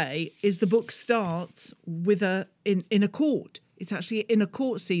anything away, is the book starts with in a court. It's actually in a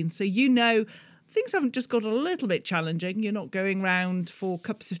court scene, so you know things haven't just got a little bit challenging. You're not going round for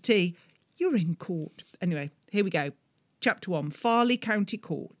cups of tea. You're in court. Anyway, here we go. Chapter 1, Farley County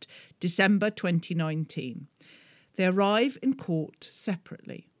Court, December 2019. They arrive in court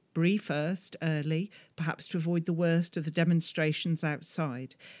separately. Bree first, early, perhaps to avoid the worst of the demonstrations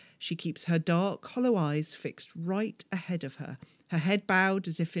outside. She keeps her dark, hollow eyes fixed right ahead of her, her head bowed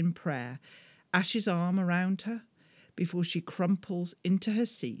as if in prayer, Ash's arm around her, before she crumples into her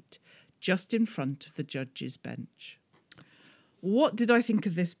seat, just in front of the judge's bench. What did I think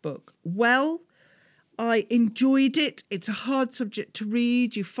of this book? Well, I enjoyed it. It's a hard subject to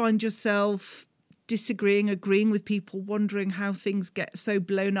read. You find yourself disagreeing, agreeing with people, wondering how things get so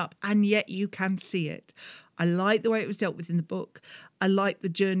blown up, and yet you can see it. I like the way it was dealt with in the book. I like the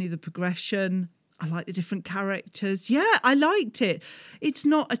journey, the progression. I like the different characters. Yeah, I liked it. It's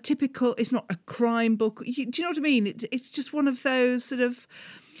not a crime book. Do you know what I mean? It's just one of those sort of...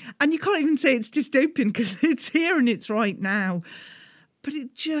 And you can't even say it's dystopian because it's here and it's right now. But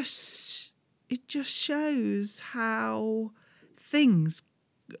it just shows how things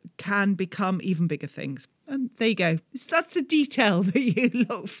can become even bigger things. And there you go. That's the detail that you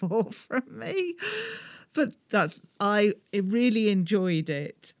look for from me. But I really enjoyed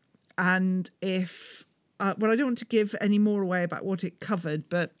it. And I don't want to give any more away about what it covered,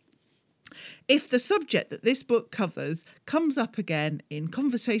 but if the subject that this book covers comes up again in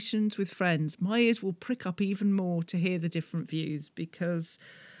conversations with friends, my ears will prick up even more to hear the different views because,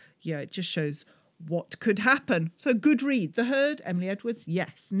 yeah, it just shows what could happen. So good read. The Herd, Emily Edwards,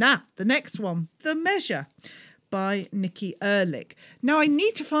 yes. Now, the next one, The Measure by Nikki Ehrlich. Now, I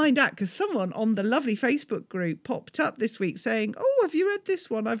need to find out because someone on the lovely Facebook group popped up this week saying, oh, have you read this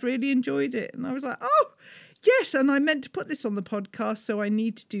one? I've really enjoyed it. And I was like, oh, yes, and I meant to put this on the podcast, so I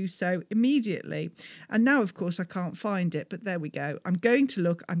need to do so immediately. And now, of course, I can't find it, but there we go. I'm going to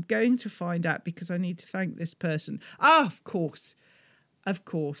look. I'm going to find out because I need to thank this person. Ah, of course,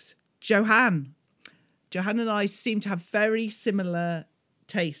 Johanne. Johanne and I seem to have very similar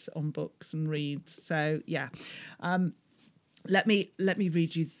tastes on books and reads. So, yeah. Let me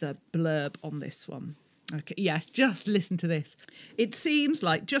read you the blurb on this one. Okay, yeah, just listen to this. It seems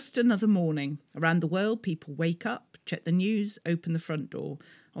like just another morning. Around the world, people wake up, check the news, open the front door.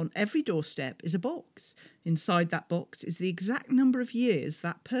 On every doorstep is a box. Inside that box is the exact number of years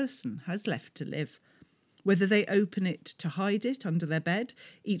that person has left to live. Whether they open it to hide it under their bed,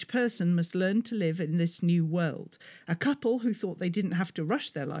 each person must learn to live in this new world. A couple who thought they didn't have to rush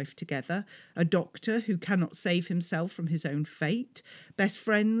their life together, a doctor who cannot save himself from his own fate, best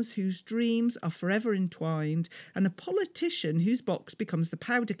friends whose dreams are forever entwined, and a politician whose box becomes the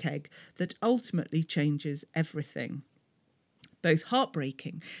powder keg that ultimately changes everything. Both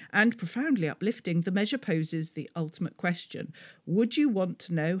heartbreaking and profoundly uplifting, The Measure poses the ultimate question. Would you want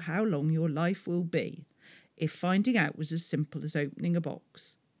to know how long your life will be? If finding out was as simple as opening a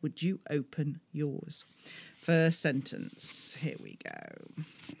box, would you open yours? First sentence. Here we go.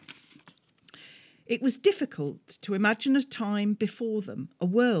 It was difficult to imagine a time before them, a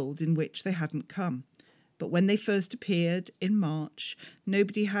world in which they hadn't come. But when they first appeared in March,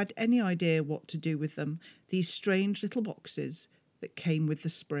 nobody had any idea what to do with them, these strange little boxes that came with the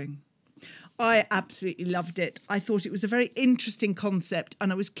spring. I absolutely loved it. I thought it was a very interesting concept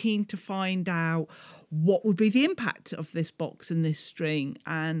and I was keen to find out what would be the impact of this box and this string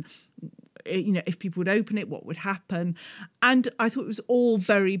and if people would open it, what would happen. And I thought it was all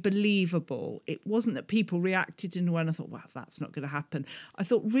very believable. It wasn't that people reacted in a way and I thought, well, that's not going to happen. I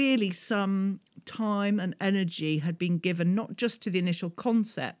thought really some time and energy had been given, not just to the initial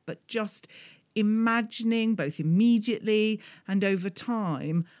concept, but just imagining both immediately and over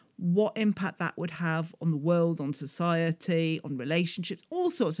time what impact that would have on the world, on society, on relationships, all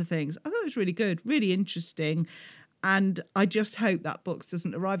sorts of things. I thought it was really good, really interesting. And I just hope that box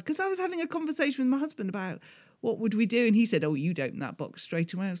doesn't arrive, because I was having a conversation with my husband about what would we do? And he said, oh, you'd open that box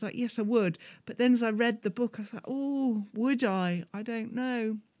straight away. I was like, yes, I would. But then as I read the book, I was like, oh, would I? I don't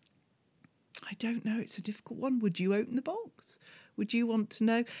know. It's a difficult one. Would you open the box? Would you want to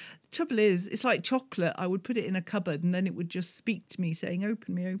know? The trouble is, it's like chocolate. I would put it in a cupboard and then it would just speak to me saying,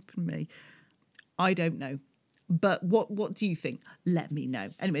 open me, open me. I don't know. But what do you think? Let me know.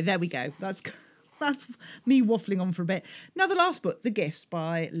 Anyway, there we go. That's me waffling on for a bit. Now, the last book, The Gifts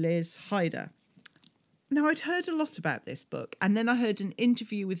by Liz Hyder. Now, I'd heard a lot about this book, and then I heard an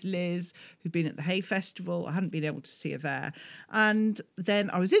interview with Liz, who'd been at the Hay Festival. I hadn't been able to see her there. And then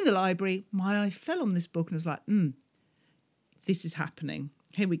I was in the library. My eye fell on this book and I was like, this is happening.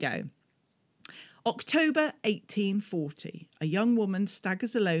 Here we go. October 1840, a young woman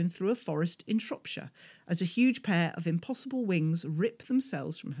staggers alone through a forest in Shropshire as a huge pair of impossible wings rip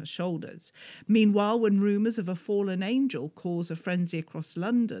themselves from her shoulders. Meanwhile, when rumours of a fallen angel cause a frenzy across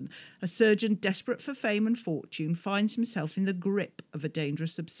London, a surgeon desperate for fame and fortune finds himself in the grip of a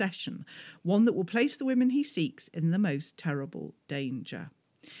dangerous obsession, one that will place the women he seeks in the most terrible danger.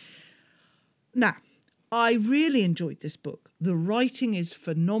 Now, I really enjoyed this book. The writing is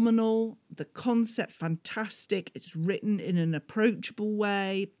phenomenal, the concept fantastic, it's written in an approachable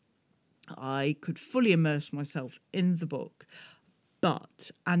way. I could fully immerse myself in the book.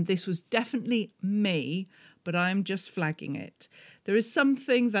 But, and this was definitely me, but I am just flagging it, there is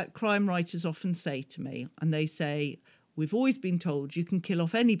something that crime writers often say to me, and they say, we've always been told you can kill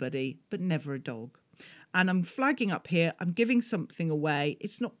off anybody, but never a dog. And I'm flagging up here, I'm giving something away.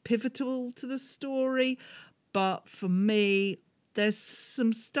 It's not pivotal to the story, but for me, there's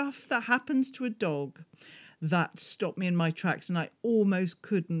some stuff that happens to a dog that stopped me in my tracks and I almost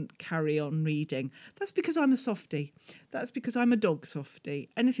couldn't carry on reading. That's because I'm a softie. That's because I'm a dog softie.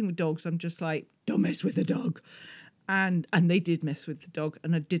 Anything with dogs, I'm just like, don't mess with the dog. And they did mess with the dog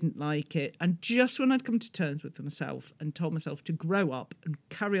and I didn't like it. And just when I'd come to terms with myself and told myself to grow up and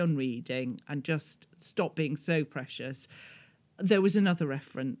carry on reading and just stop being so precious, there was another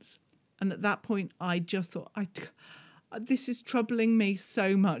reference. And at that point, I just thought, this is troubling me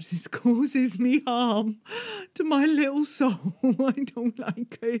so much. This causes me harm to my little soul. I don't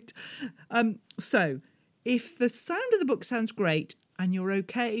like it. So if the sound of the book sounds great and you're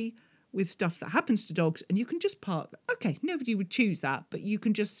okay with stuff that happens to dogs and you can just park, okay, nobody would choose that, but you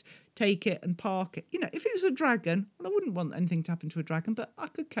can just take it and park it. You know, if it was a dragon, well, I wouldn't want anything to happen to a dragon, but I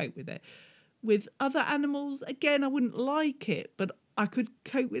could cope with it. With other animals, again, I wouldn't like it, but I could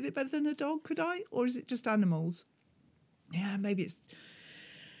cope with it better than a dog, could I? Or is it just animals? Yeah, maybe it's...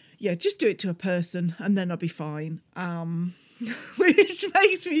 Yeah, just do it to a person and then I'll be fine. Which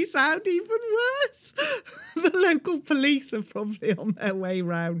makes me sound even worse. The local police are probably on their way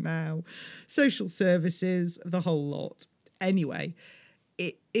round now. Social services, the whole lot. Anyway,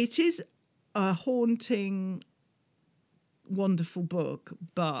 it is a haunting, wonderful book,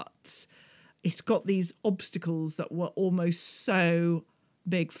 but it's got these obstacles that were almost so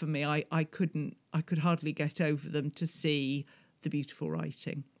big for me. I could hardly get over them to see the beautiful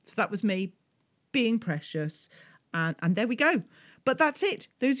writing. So that was me being precious. And there we go. But that's it.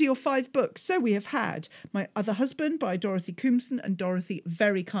 Those are your 5 books. So we have had My Other Husband by Dorothy Coomson, and Dorothy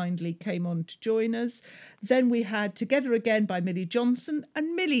very kindly came on to join us. Then we had Together Again by Millie Johnson,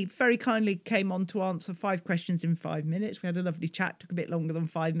 and Millie very kindly came on to answer 5 questions in 5 minutes. We had a lovely chat, took a bit longer than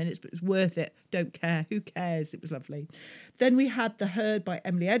 5 minutes, but it was worth it. Don't care. Who cares? It was lovely. Then we had The Herd by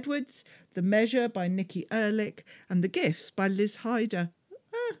Emily Edwards, The Measure by Nikki Ehrlich, and The Gifts by Liz Hyder.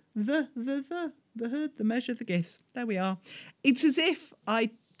 The Herd, The Measure, The Gifts. There we are. It's as if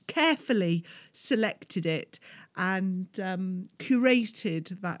I carefully selected it and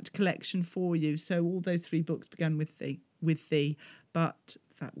curated that collection for you. So all those 3 books began with the, but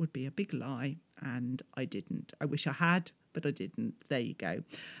that would be a big lie. And I didn't. I wish I had, but I didn't. There you go.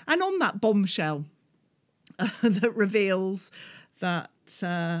 And on that bombshell that reveals that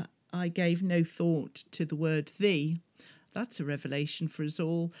I gave no thought to the word the, that's a revelation for us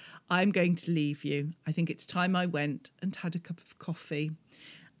all. I'm going to leave you. I think it's time I went and had a cup of coffee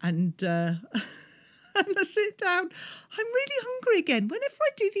and I sit down. I'm really hungry again. Whenever I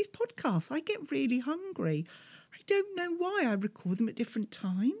do these podcasts, I get really hungry. I don't know why. I record them at different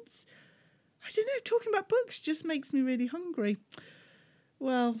times. I don't know, talking about books just makes me really hungry.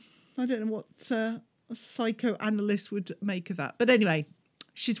 Well, I don't know what a psychoanalyst would make of that. But anyway,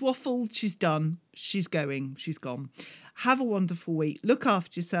 she's waffled, she's done, she's going, she's gone. Have a wonderful week. Look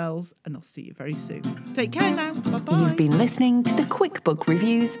after yourselves, and I'll see you very soon. Take care now. Bye-bye. You've been listening to the Quick Book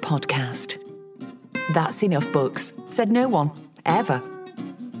Reviews podcast. That's enough books, said no one, ever.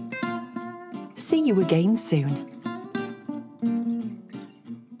 See you again soon.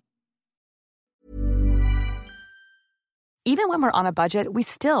 Even when we're on a budget, we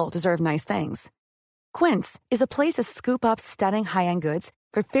still deserve nice things. Quince is a place to scoop up stunning high-end goods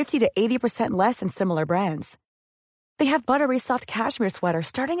for 50 to 80% less than similar brands. They have buttery soft cashmere sweaters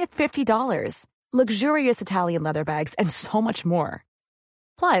starting at $50, luxurious Italian leather bags, and so much more.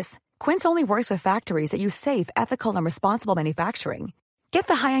 Plus, Quince only works with factories that use safe, ethical, and responsible manufacturing. Get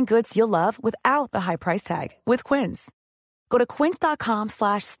the high-end goods you'll love without the high price tag with Quince. Go to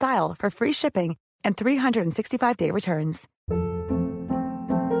quince.com/style for free shipping and 365-day returns.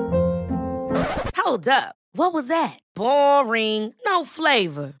 Hold up. What was that? Boring. No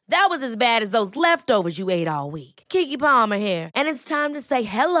flavor. That was as bad as those leftovers you ate all week. Keke Palmer here, and it's time to say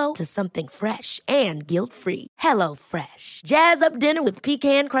hello to something fresh and guilt-free. HelloFresh. Jazz up dinner with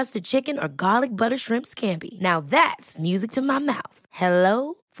pecan-crusted chicken or garlic butter shrimp scampi. Now that's music to my mouth.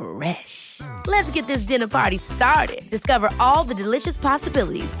 HelloFresh. Let's get this dinner party started. Discover all the delicious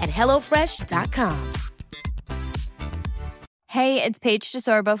possibilities at HelloFresh.com. Hey, it's Paige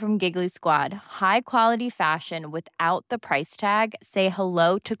DeSorbo from Giggly Squad. High quality fashion without the price tag. Say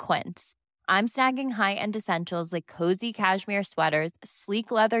hello to Quince. I'm snagging high-end essentials like cozy cashmere sweaters,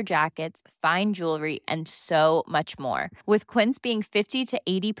 sleek leather jackets, fine jewelry, and so much more. With Quince being 50 to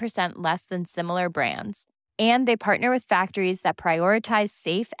 80% less than similar brands. And they partner with factories that prioritize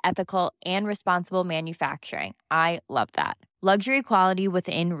safe, ethical, and responsible manufacturing. I love that. Luxury quality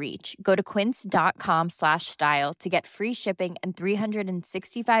within reach. Go to quince.com/style to get free shipping and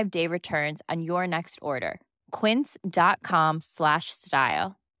 365-day returns on your next order.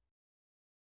 Quince.com/style.